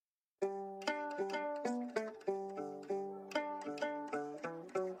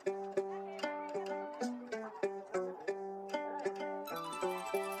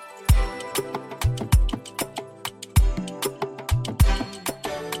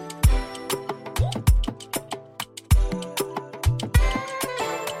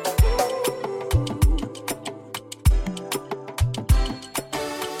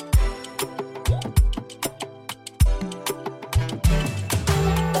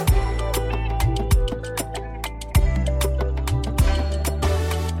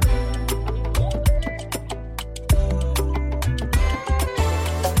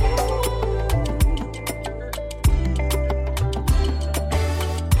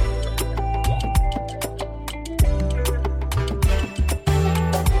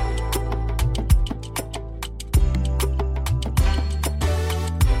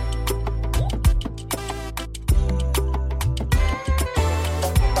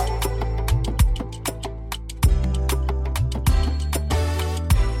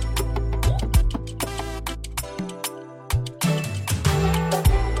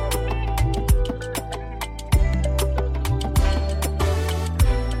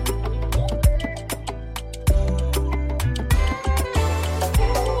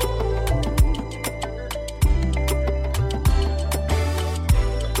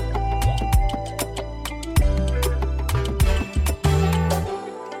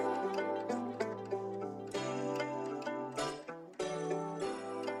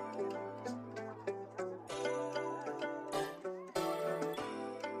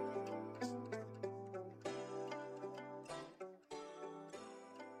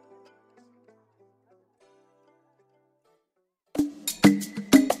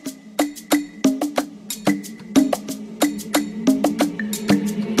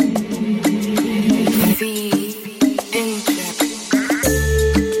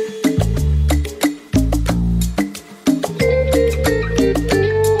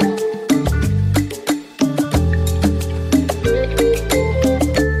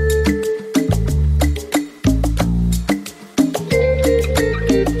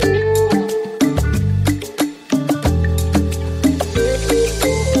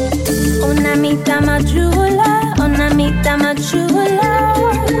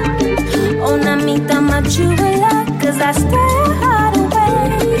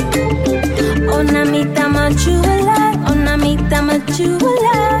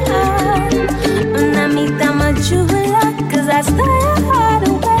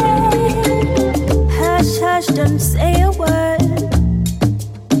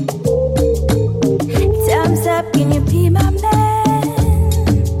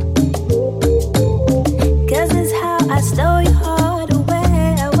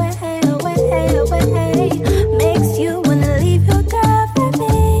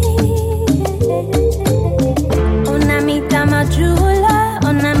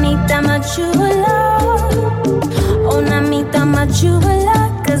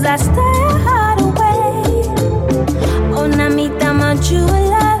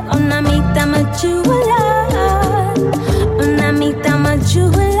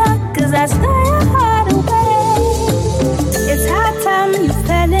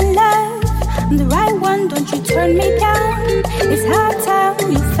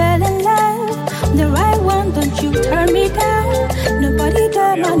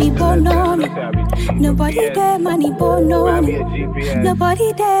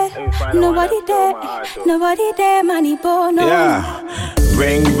Nobody there, money boy, no. Yeah.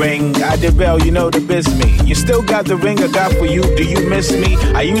 Ring, ring, I did bell, you know the biz me. You still got the ring I got for you, do you miss me?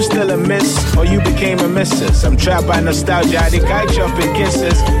 Are you still a miss, or you became a missus? I'm trapped by nostalgia, I think I jump in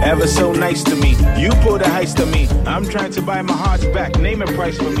kisses. Ever so nice to me, you pulled a heist to me. I'm trying to buy my heart back, name a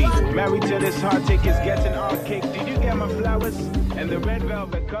price for me. Married to this heart tick is getting our cake. Did you get my flowers, and the red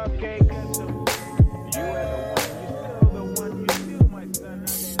velvet cupcakes?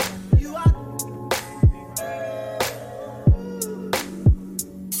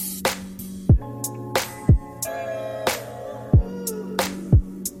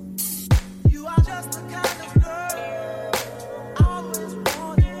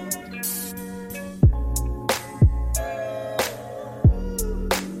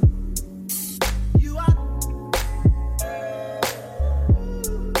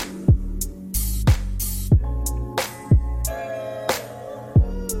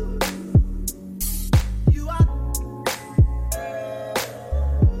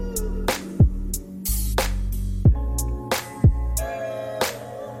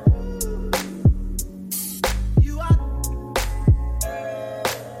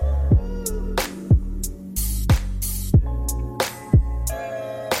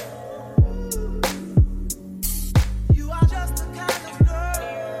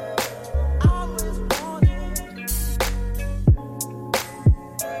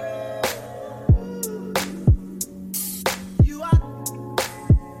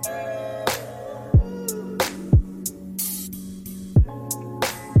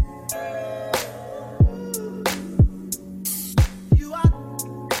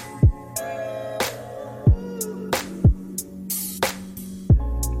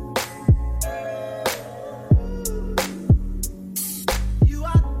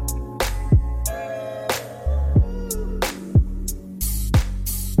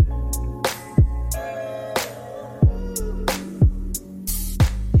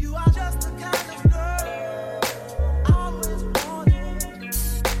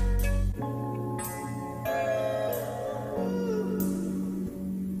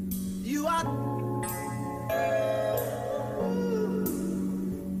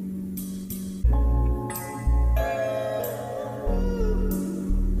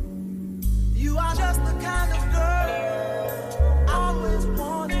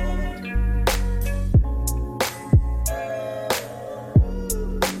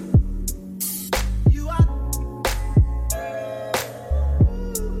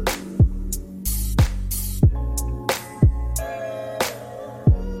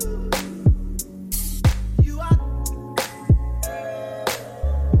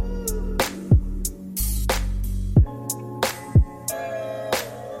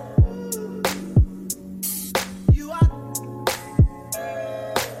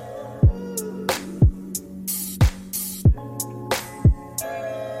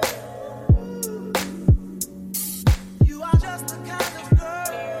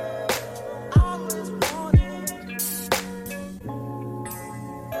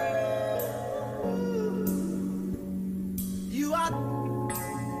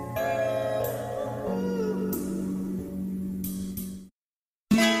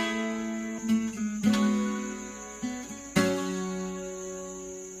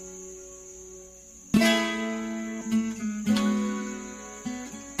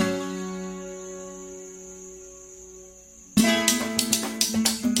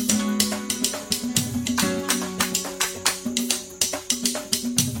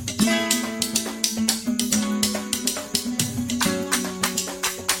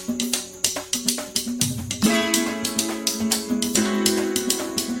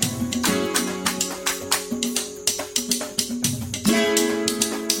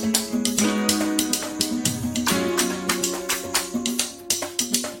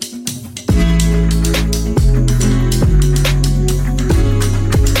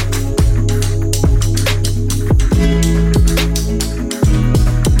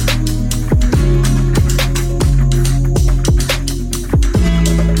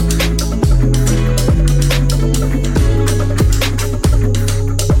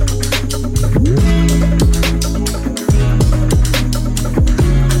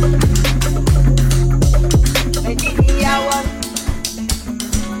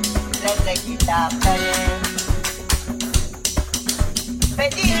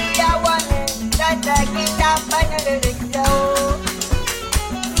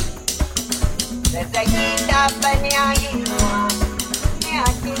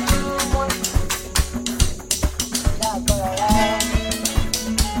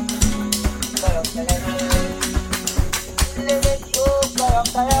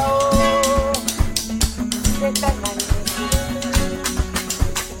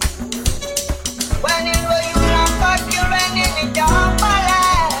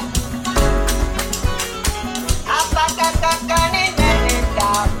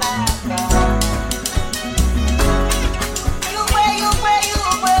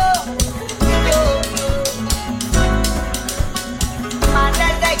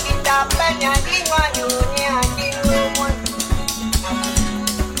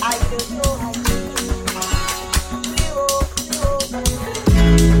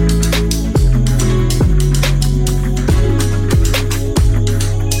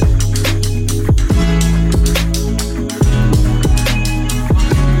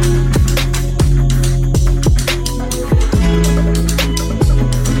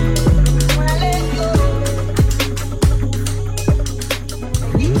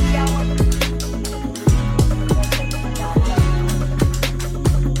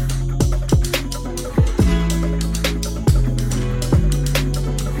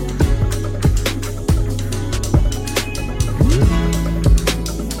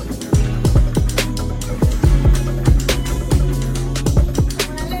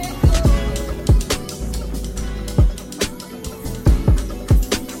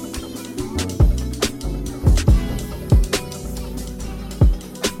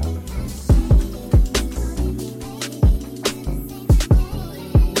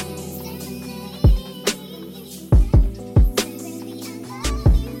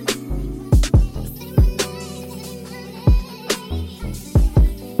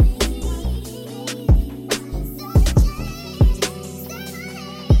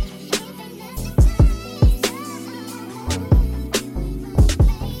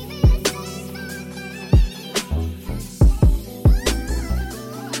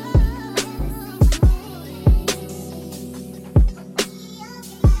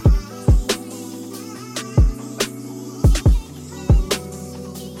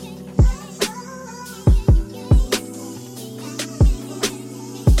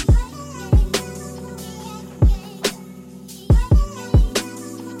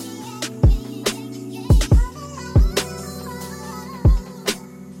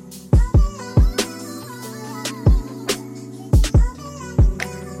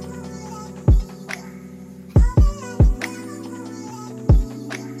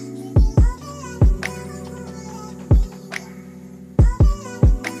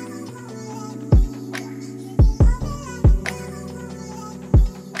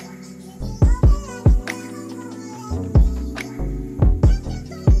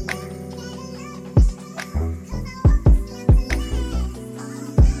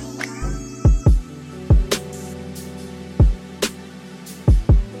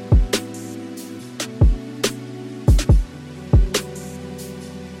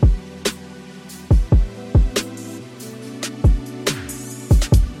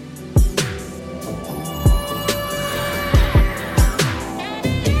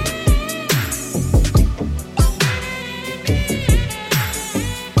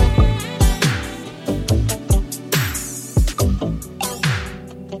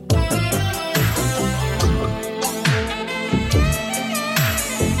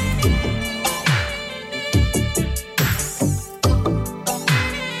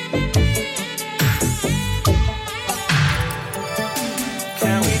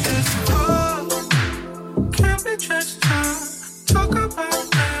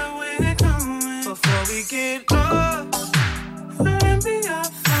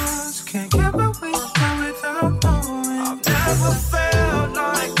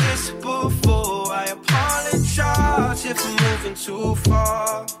 too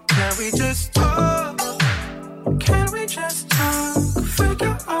far. Can we just talk? Can we just talk?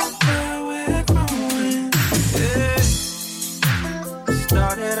 Figure out where we're going. Yeah.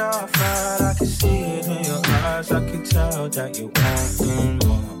 Started off right, I can see it in your eyes. I can tell that you want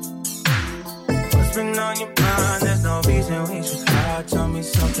more. What's been on your mind? There's no reason we should hide. Tell me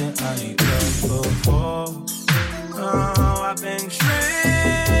something I ain't heard before. Oh, I've been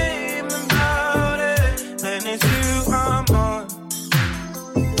dreaming about it, and it's you I'm on.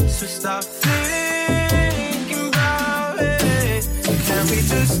 So stop thinking about it. Can we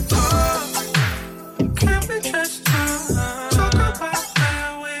just talk? Can we just talk? Talk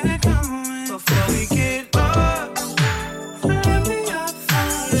about where we're going.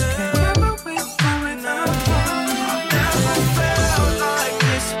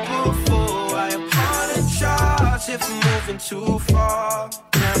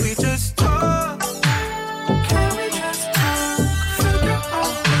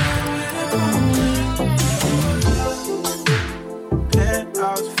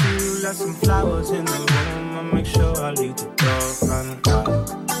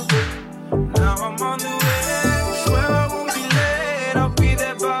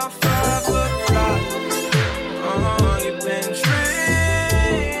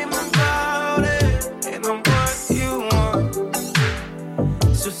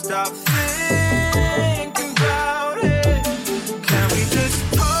 stop thinking about it. Can we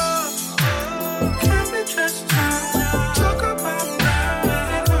just talk? Can we just talk about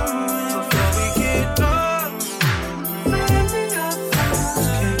that before we get lost? Maybe our thoughts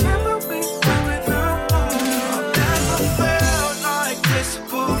can never be done without us. I've never felt like this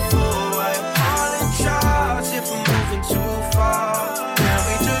before. I apologize if I'm moving too far. Can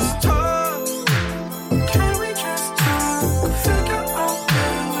we just talk? Can we just talk? Figure out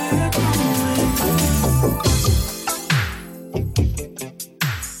where we're going.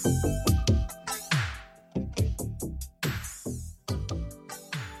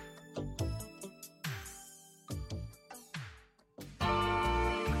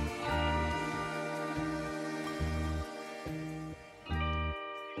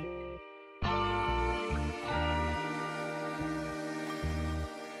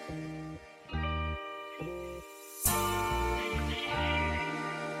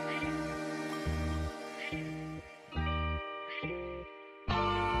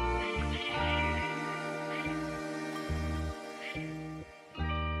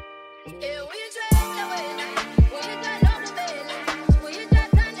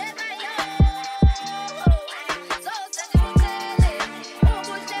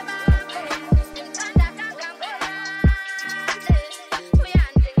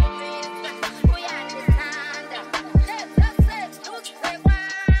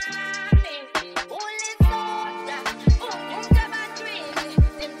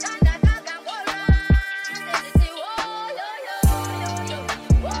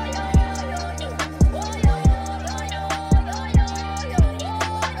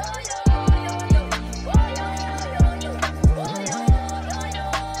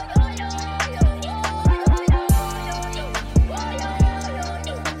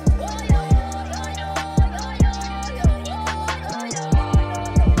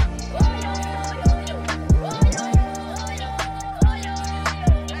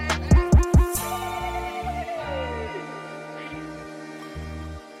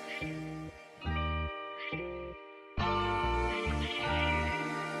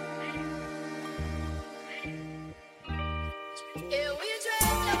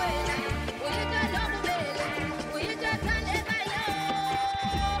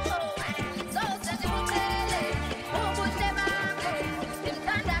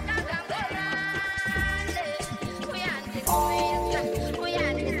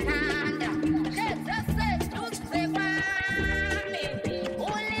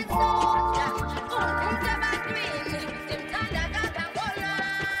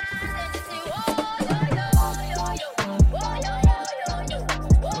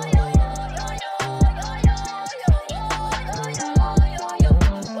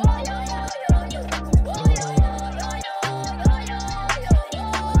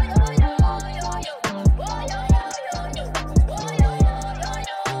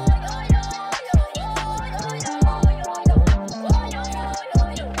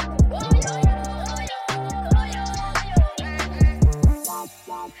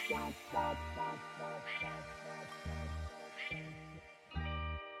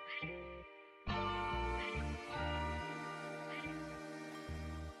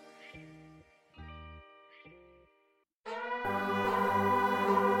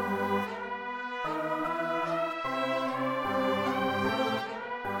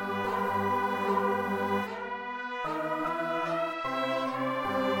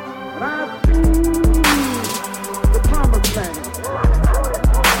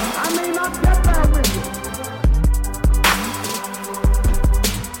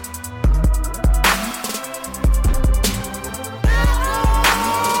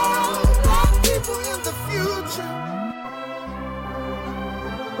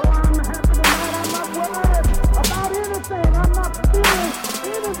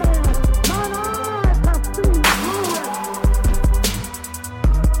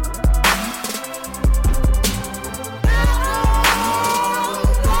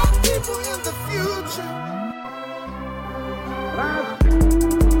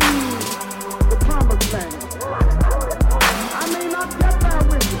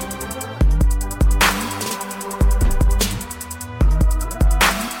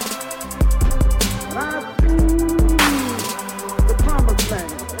 The promised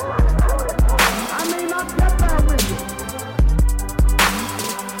land.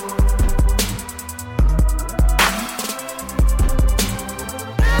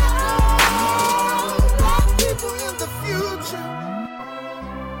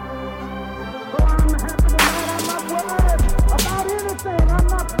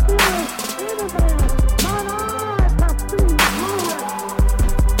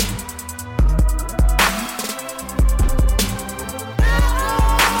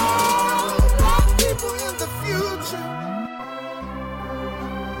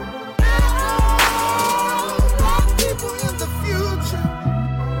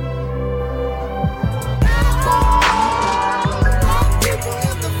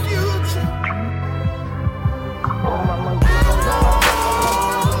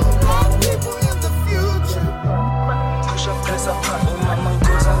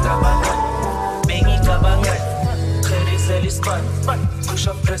 spot. Push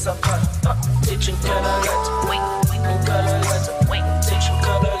up, press up, teaching color light. Color light. Teaching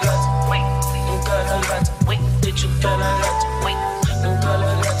color light. Color light. Teaching color light.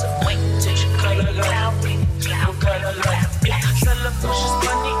 Color light. Teaching color light. Color light. Celebrations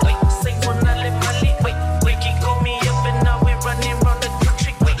money. Say for Nale Mali. Wiki call me up and now we running round the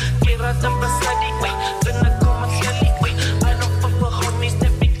country. Get out of Basadi. Finna come and Kelly. I don't fuck with homies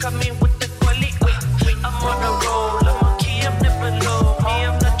that be coming with the quality. I'm on a roll. I'm a key. I'm never low. Me,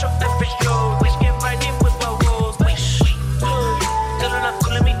 I'm not your average low. Which get right in with my rolls. Girl, not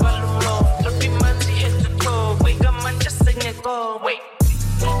calling me Balloon. Flippy manzi head to toe. Wake up, man, just sing it. Go. Wait.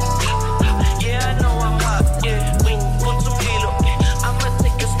 Yeah, I know I'm hot. Yeah, put some halo. I'ma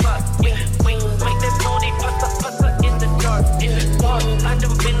take a spot. Yeah, make that booty pata in the dark. Yeah, I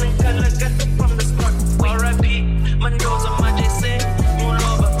done been in color, got it from the start. R.I.P. Mendoza, my JC,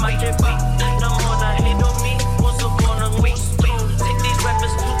 Mulova, my JP. No more not hate on me. Who's up on a week? Take these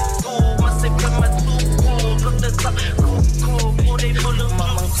rappers too cool. Must say, play my too cool. Look the top, cool. Who they full of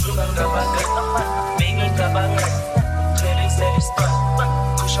mama? Sulang kabagat, binging kabangat. Clearly said it's spot.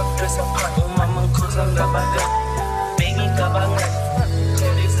 Push up, press up, mama kuzang kabagat, binging kabangat.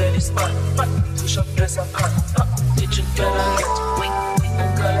 Clearly said it's spot. Push up, press up, teaching color light.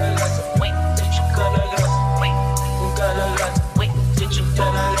 Color light. Teaching color light. Color light. Teaching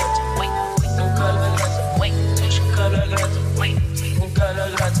color light. Color light. Teaching color light. Color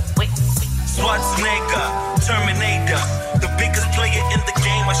light. Schwarzenegger, Terminator, the biggest player in the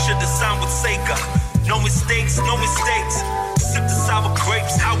game. I should have signed with Sega. No mistakes, no mistakes. Sip the sour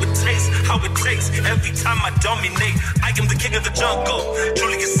grapes, how it tastes. Every time I dominate, I am the king of the jungle.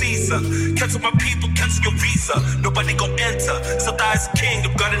 Julius Caesar, cancel my people, cancel your visa. Nobody gon' enter. Sada is king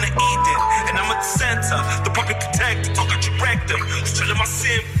of Garden of Eden, and I'm at the center. The public protector, talk out your rectum. Straight my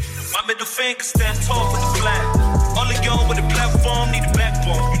sim. My middle finger stand tall for the flag. All of y'all with a platform need a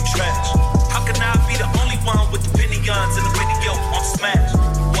backbone. You trash. How can I be the only one with the opinions in the video on Smash?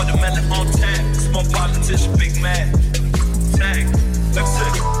 Watermelon on tag, small politician, big man. Tag, let's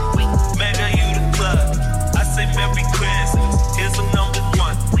see. Mega you the club. I say Merry Christmas. Here's a number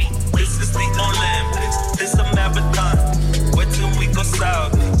one. This is the Olympics. This a marathon. Wait till we go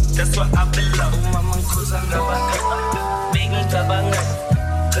south. That's what I belong. Mama kuzang kabangat, binging kabangat.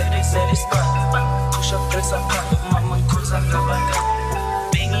 Clearly said it's spot. Push up, press up, mama kuzang kabangat,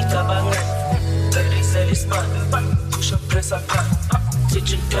 binging kabangat. Clearly said it's spot. Push up, press up,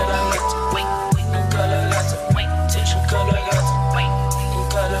 teaching color light. Color light. Teaching color light.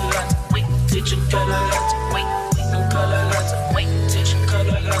 Color light. Teaching color light. Color light. Teaching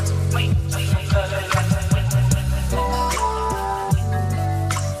color light. Color light.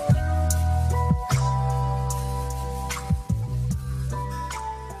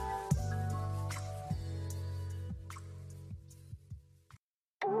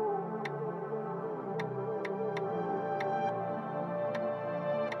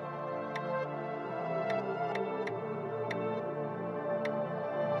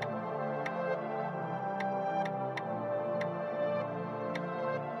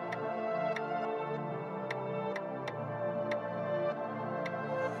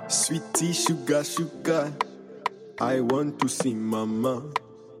 Sweetie, sugar, I want to see mama.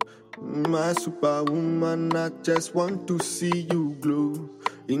 My superwoman, I just want to see you glow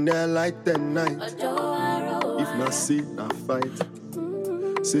in the light at night. If not see, I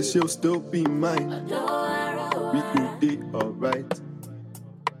fight. Say she'll still be mine. We could be alright.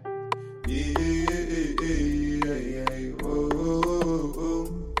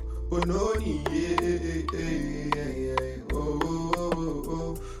 Oh no,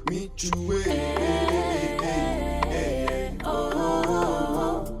 meet you,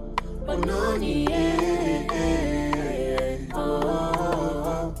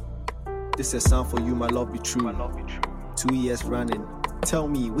 This is a song for you, my love be true. 2 years running. Tell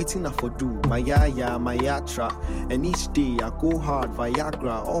me, waiting I for do my yaya, my yatra. And each day I go hard,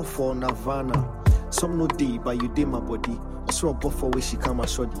 Viagra, all for Nirvana. Some no day, but you day my body. Also a buffer where she come a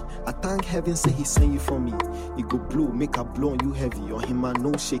shoddy. I thank heaven say he sent you for me. You go blow, make a blow on you heavy. On him I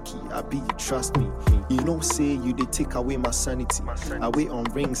no shaky, I be you trust me. You know say you they take away my sanity. Away on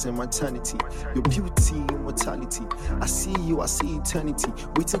rings and maternity. Your beauty, immortality. I see you, I see eternity.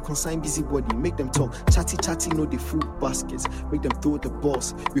 Waiting consign busybody, make them talk. Chatty, know the food baskets. Make them throw the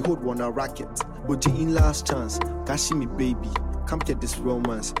balls. We hold one a racket. But you in last chance, gashi me baby. Come get this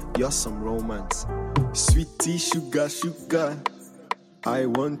romance, you're some romance. Sweetie, sugar, I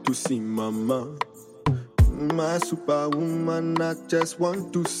want to see mama. My superwoman, I just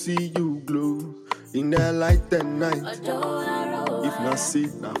want to see you glow in the light at night. If not see,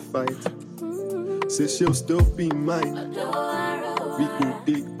 I fight. Say she'll still be mine. we could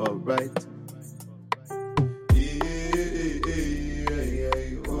be alright.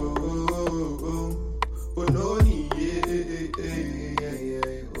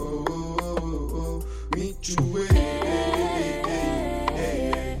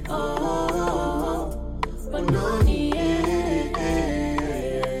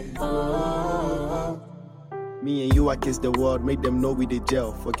 Me and you against the world, make them know we the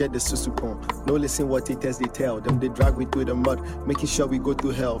jail. Forget the susupon. No listen what it is they tell. Them they drag we through the mud, making sure we go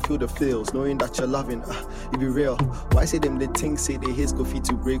through hell. Feel the feels, knowing that you're loving. It be real. Why say them the things say they hate go fit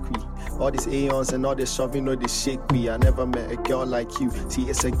to break me? All these aeons and all this shoving, no they shake me. I never met a girl like you. See,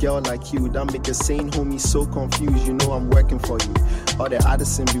 it's a girl like you that make a sane homie so confused. You know I'm working for you. All the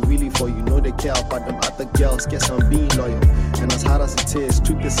Addison be really for you. Know they care about them other girls. Guess I'm being loyal. And as hard as it is,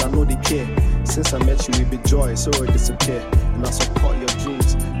 truth is I know they care. Since I met you, it be joy, so it disappear. And I support your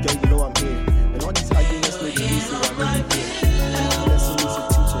dreams. Girl, you know I'm here. And all these arguments make me easy. I know you care. Lesson is a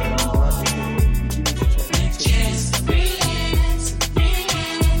teacher, and I'm glad you're here. You give me the chance to Just relax,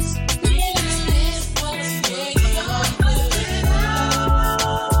 relax, relax. This was make your good.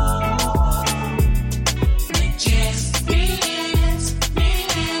 Just relax,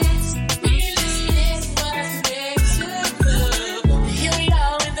 relax, relax. This was makes you good. Here we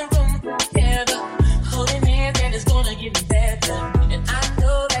are in the room together, holding hands, and it's gonna get better. And I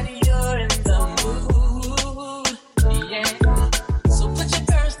know that you're in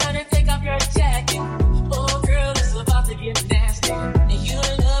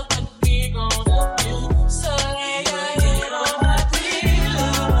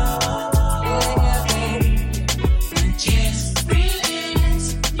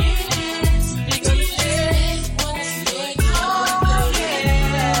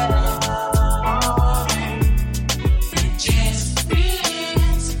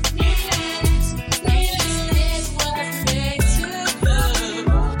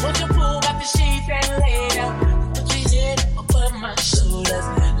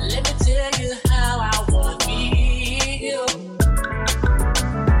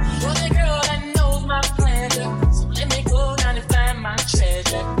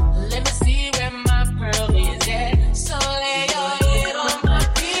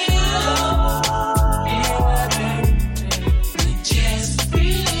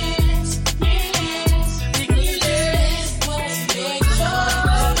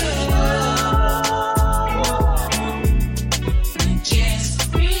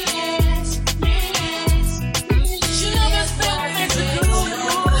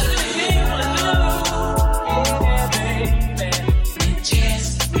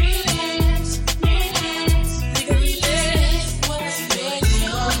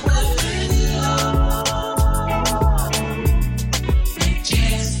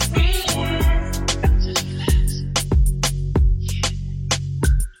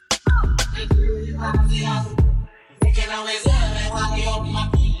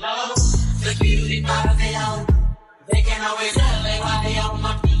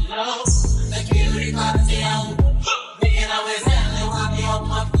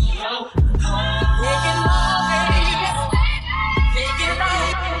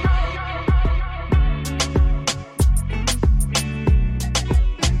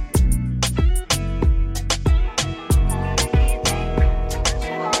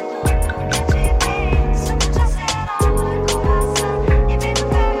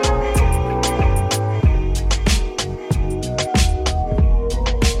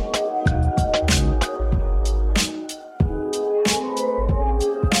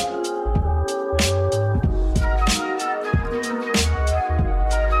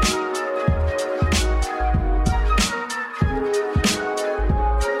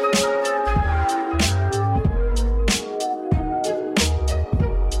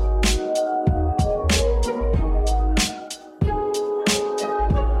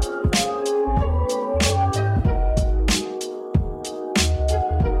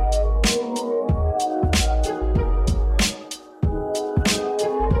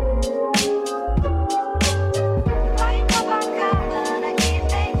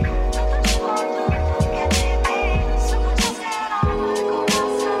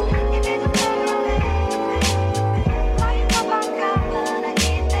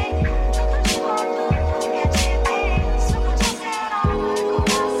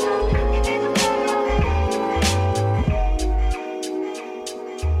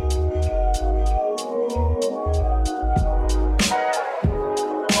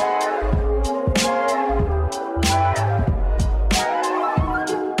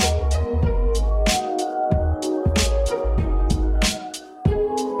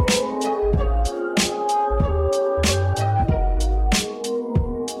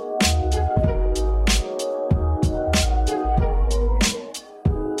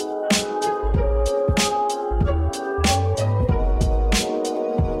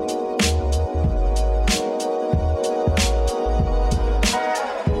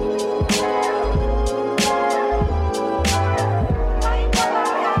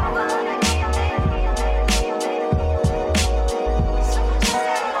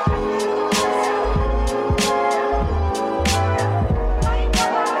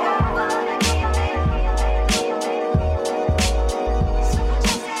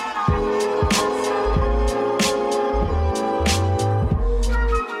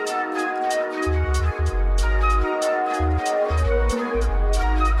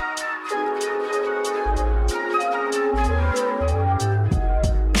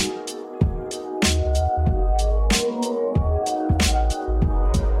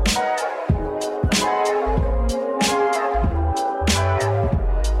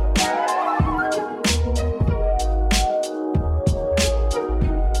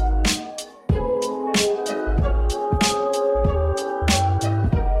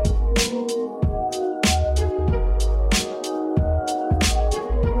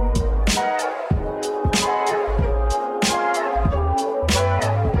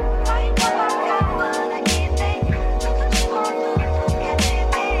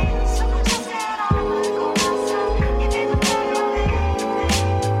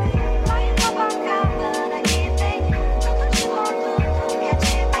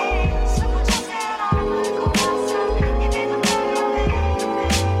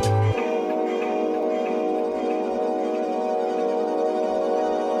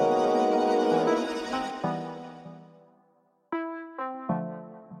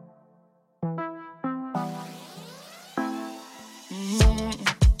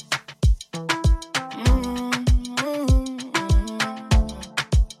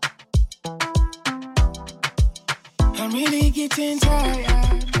I'm really getting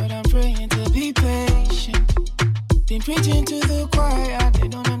tired, but I'm praying to be patient. Been preaching to the choir, they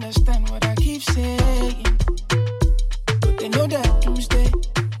don't understand what I keep saying. But they know that doomsday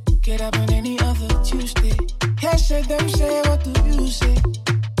get up on any other Tuesday. Yeah, say them say, what do you say?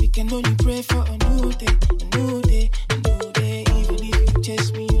 We can only pray for a new day, a new day, a new day. Even if you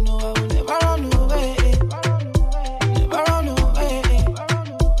chase me, you know I will never run away. Never run away.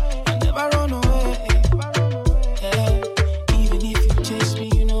 I never run away. Yeah. Even if you chase me,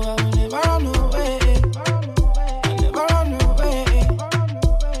 you know I will never run away. I never run away.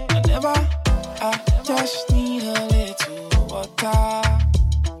 I never. I just need a little water.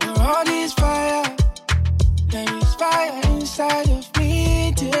 For all this fire, there is fire inside of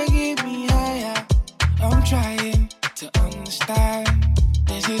me to get me higher. I'm trying to understand.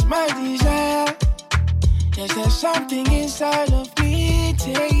 This is my desire. Yes, there's something inside of me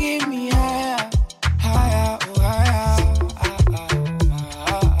to get me higher. Higher, oh higher.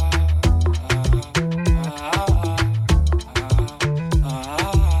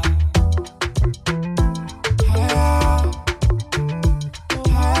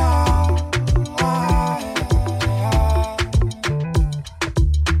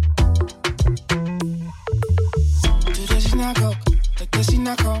 To the synagogue, let the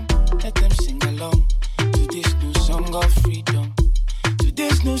sinner come, let them sing along to this new song of freedom. To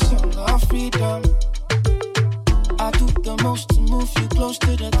this new song of freedom. I do the most to move you close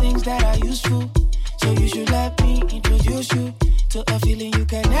to the things that are useful. So you should let me introduce you to a feeling you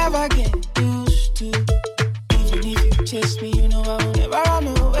can never get used to. Even if you chase me, you know I will never run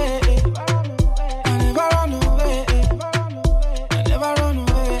away. I never run away. I never run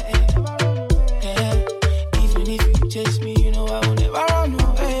away. Yeah. Even if you chase me, you know I will never run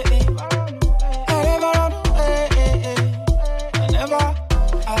away. I never run away. I never.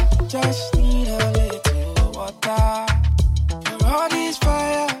 I just need a little water. For all this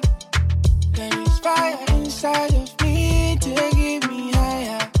fire, there is fire inside of me to get me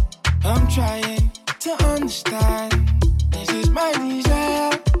higher. I'm trying to understand. This is my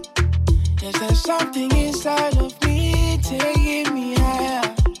desire. Yes, there's something inside of me to get me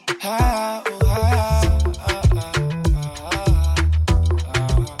higher. Higher, oh higher.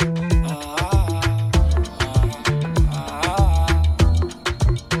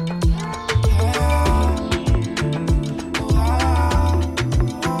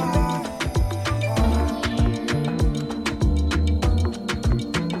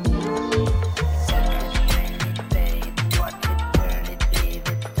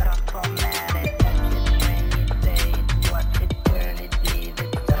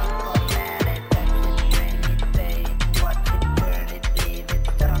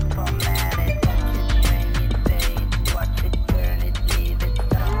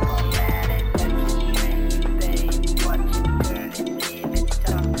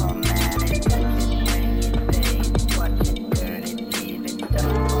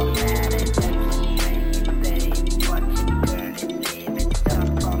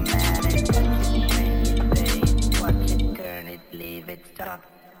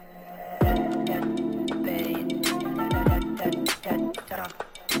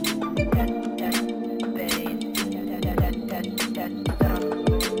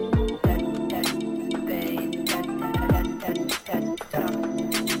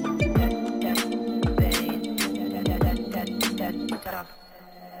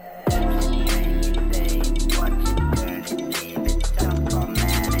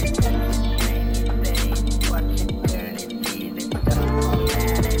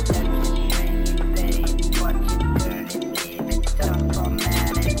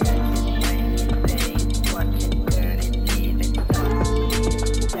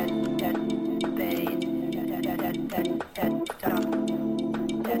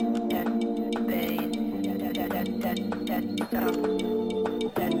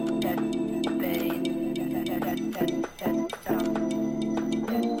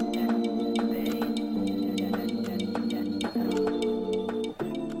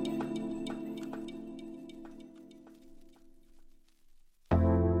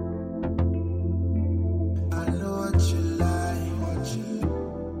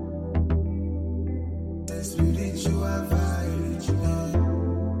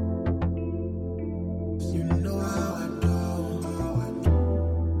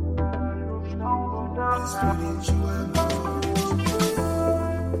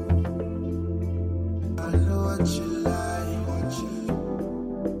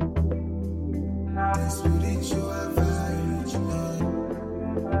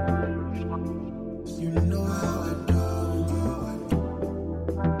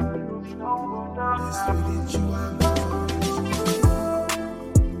 That's what you are.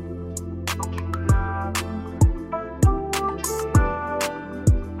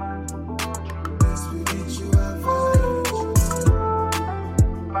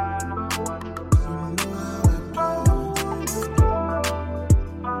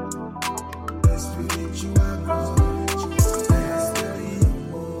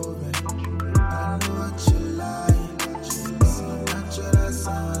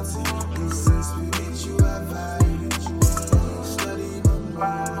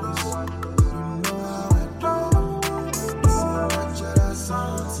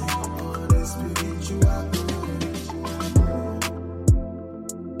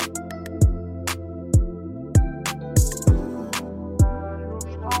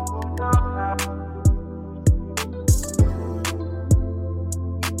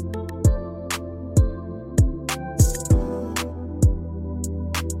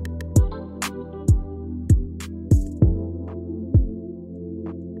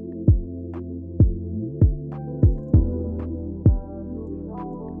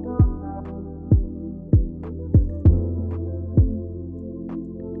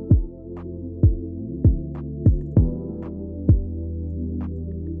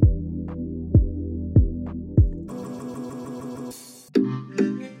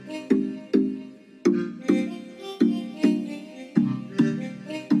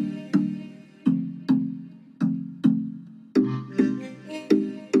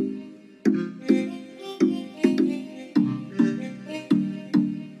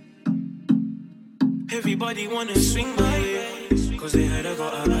 Everybody wanna swing my way, cause they heard I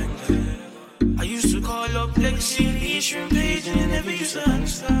got a banger. I used to call up Lexi, Eastern Page, and they never used to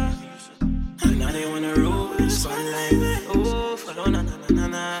answer. And now they wanna roll the spotlight. Oh, follow na na na na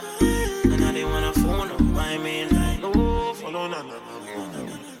na. And now they wanna phone up my main line. Oh, follow na na na na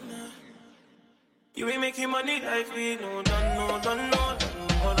na. You ain't making money like we no done no done no done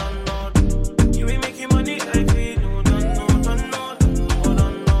no done no. You ain't making money like we no done no done no done no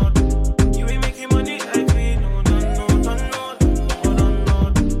done no. You ain't making money like we no done no done no done no.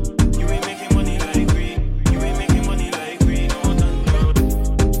 You ain't making money like we. You ain't making money like we no done no.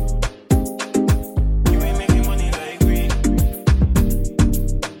 You ain't making money like we.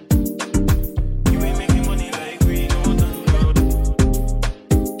 You ain't making money like we no done no.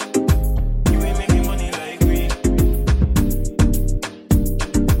 You ain't making money like we.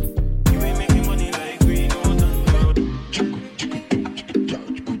 You ain't making money like we no done no.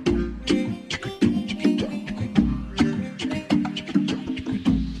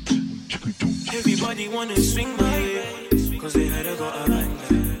 Everybody wanna swing my way, cause they heard I got a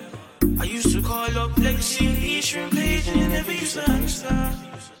banger. I used to call up Lexi, Eastern Page, and they never used to answer.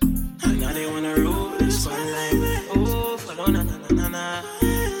 And now they wanna roll the spotlight. Oh, follow na na na na na.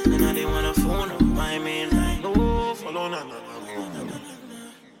 And now they wanna phone up my main line. Oh, follow na na na na na.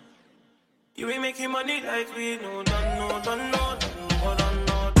 You ain't making money like we no done no done no done no done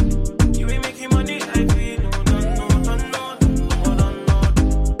no. You ain't making money like we no done no done no done no done no.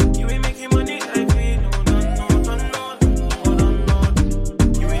 You ain't making money like we no done no done no done no.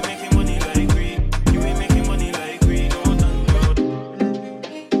 You ain't making money like we. You ain't making money like we no done no.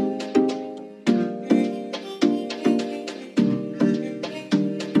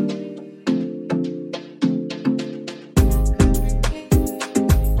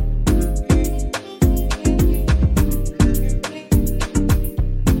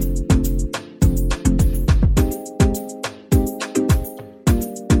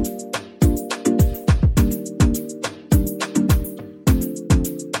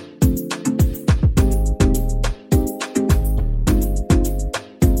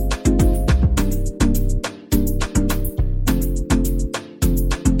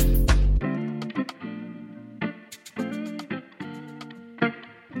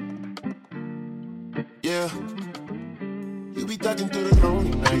 Yeah, you be thugging through the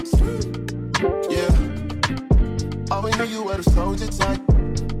lonely nights. Yeah, always knew you were the soldier type.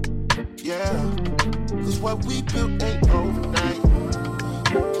 Yeah, cause what we built ain't overnight.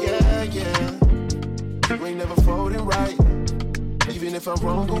 Yeah, yeah, you ain't never folding right. Even if I'm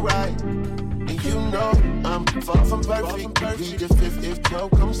wrong or right. And you know I'm far from perfect. Plead the fifth if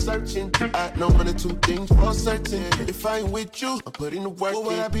 12 comes searching. I know one or two things for certain. If I ain't with you, I put in the work. What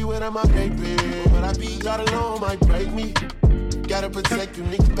would I be without my baby? What would I be? God alone might break me. Gotta protect you,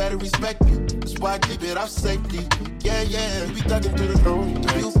 niggas better respect you. That's why I keep it off safety. Yeah, yeah, you be thugging through the lonely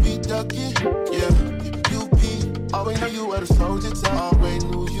nights. You be thugging, yeah. You be, always knew you were the soldier type. Always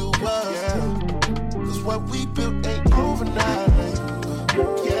knew you was, yeah. Cause what we built ain't overnight.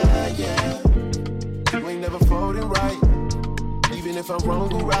 Yeah, yeah. You ain't never folding right. Even if I'm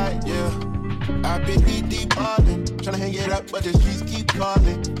wrong or right, yeah. I've been deep ballin', tryna hang it up, but the streets keep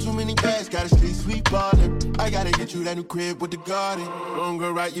calling. Too many bags, got a street sweep ballin'. I gotta get you that new crib with the garden. Wrong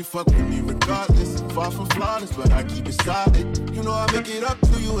or right, you fuck with me regardless. Far from flawless, but I keep it solid. You know I make it up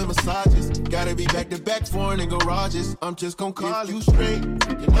to you in massages. Gotta be back to back, foreign in garages. I'm just gon' call you straight.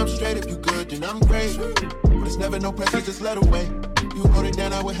 Then I'm straight, if you good, then I'm great. But it's never no pressure, just let away. You hold it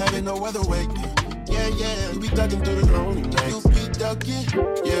down, I would have it no other way. Yeah, yeah, you be thugging through the lonely nights. You be thugging,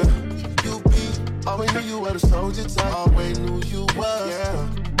 yeah. You be, always knew you were the soldier type. Always knew you was, yeah.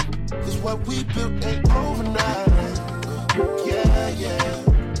 Cause what we built ain't overnight. Yeah, yeah.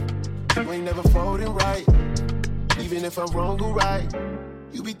 You ain't never folding right. Even if I'm wrong or right.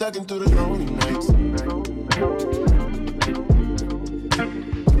 You be thugging through the lonely nights.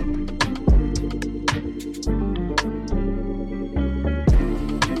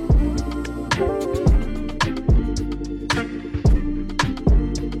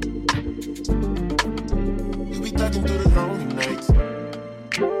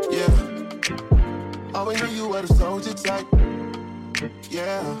 Always knew you were the soldier type.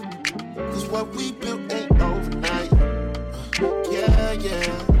 Yeah, cause what we built ain't overnight. Yeah,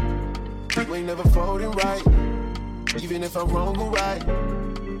 yeah. You ain't never folding right. Even if I'm wrong or right.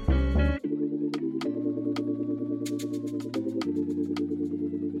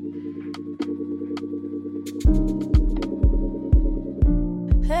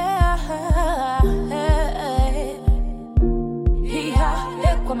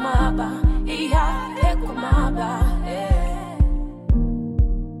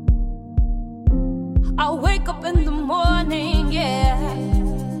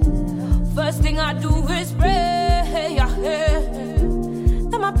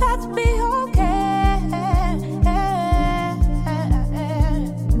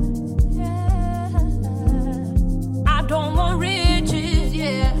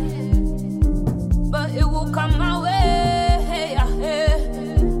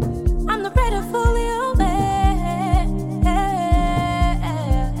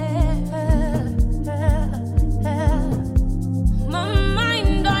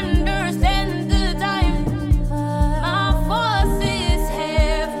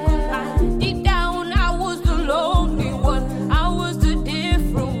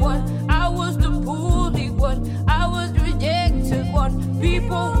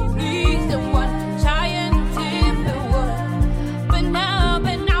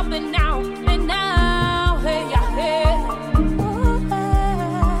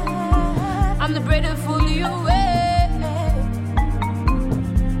 let it fool you away.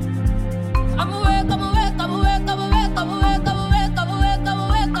 I'm awake, I'm awake, I'm awake, I'm awake, I'm awake, I'm awake, I'm awake, I'm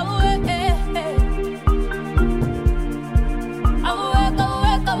awake, I'm awake. I'm awake, I'm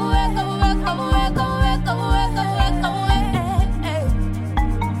awake, I'm awake, I'm awake, I'm awake, I'm awake, I'm awake, I'm awake,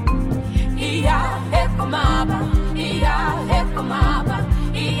 Iya, hekumaba, iya, hekumaba,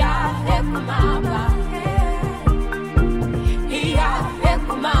 iya, hekumaba. Iya,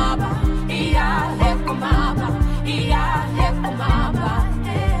 hekumaba, iya, hekumaba, iya, hekumaba.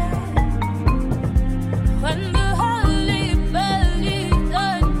 When the holy belly's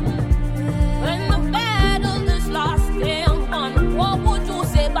done, when the battle is lost and won, what would you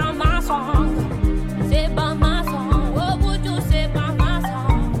say by my song? Say by my song, what would you say by my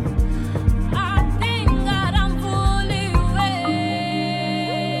song? I thank God I'm fully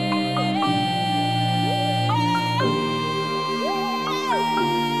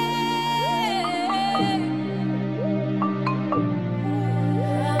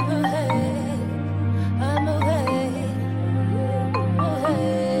I'm awake, I'm awake.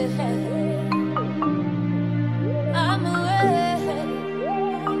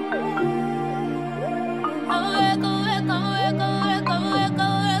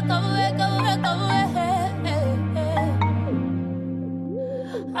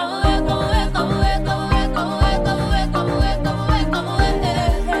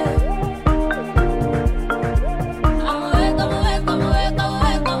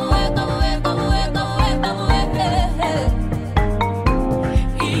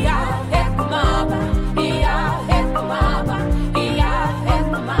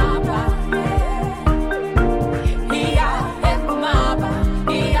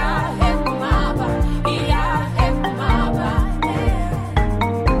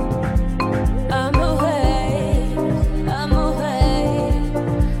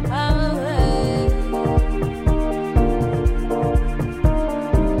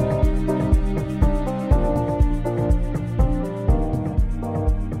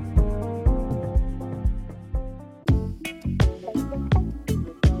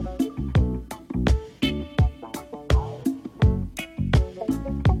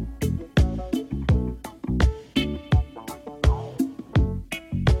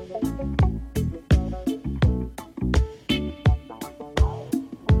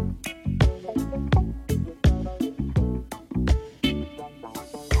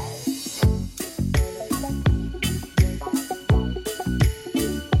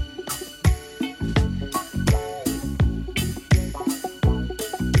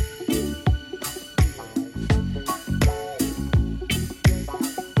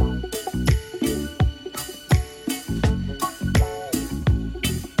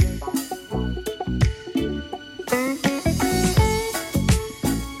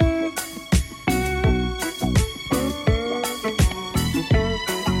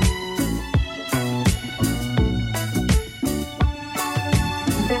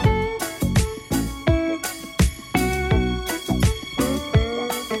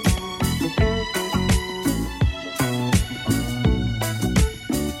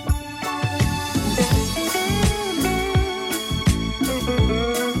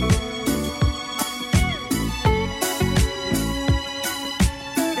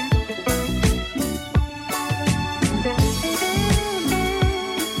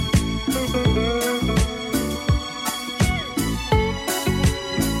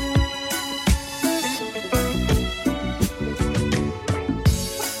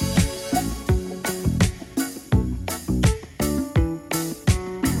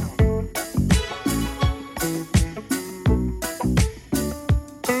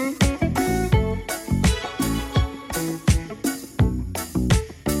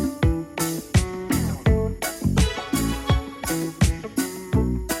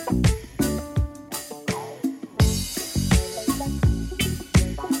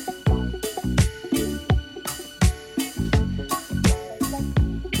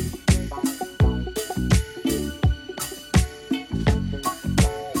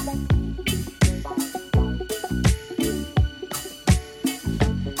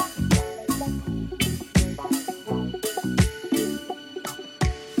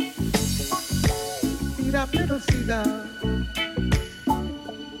 seagull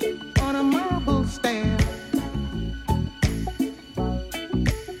on a marble stair.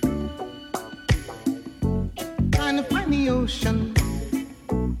 Trying to find the ocean,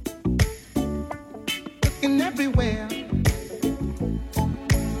 looking everywhere.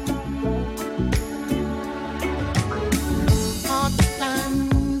 Hard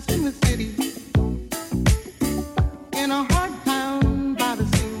times in the city, in a hard town by the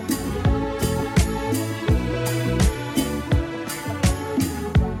sea.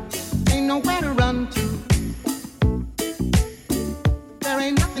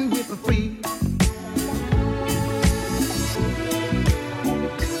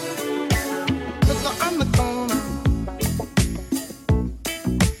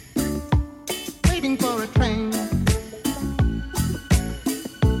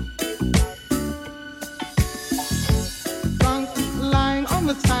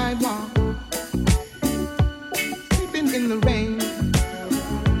 sidewalk.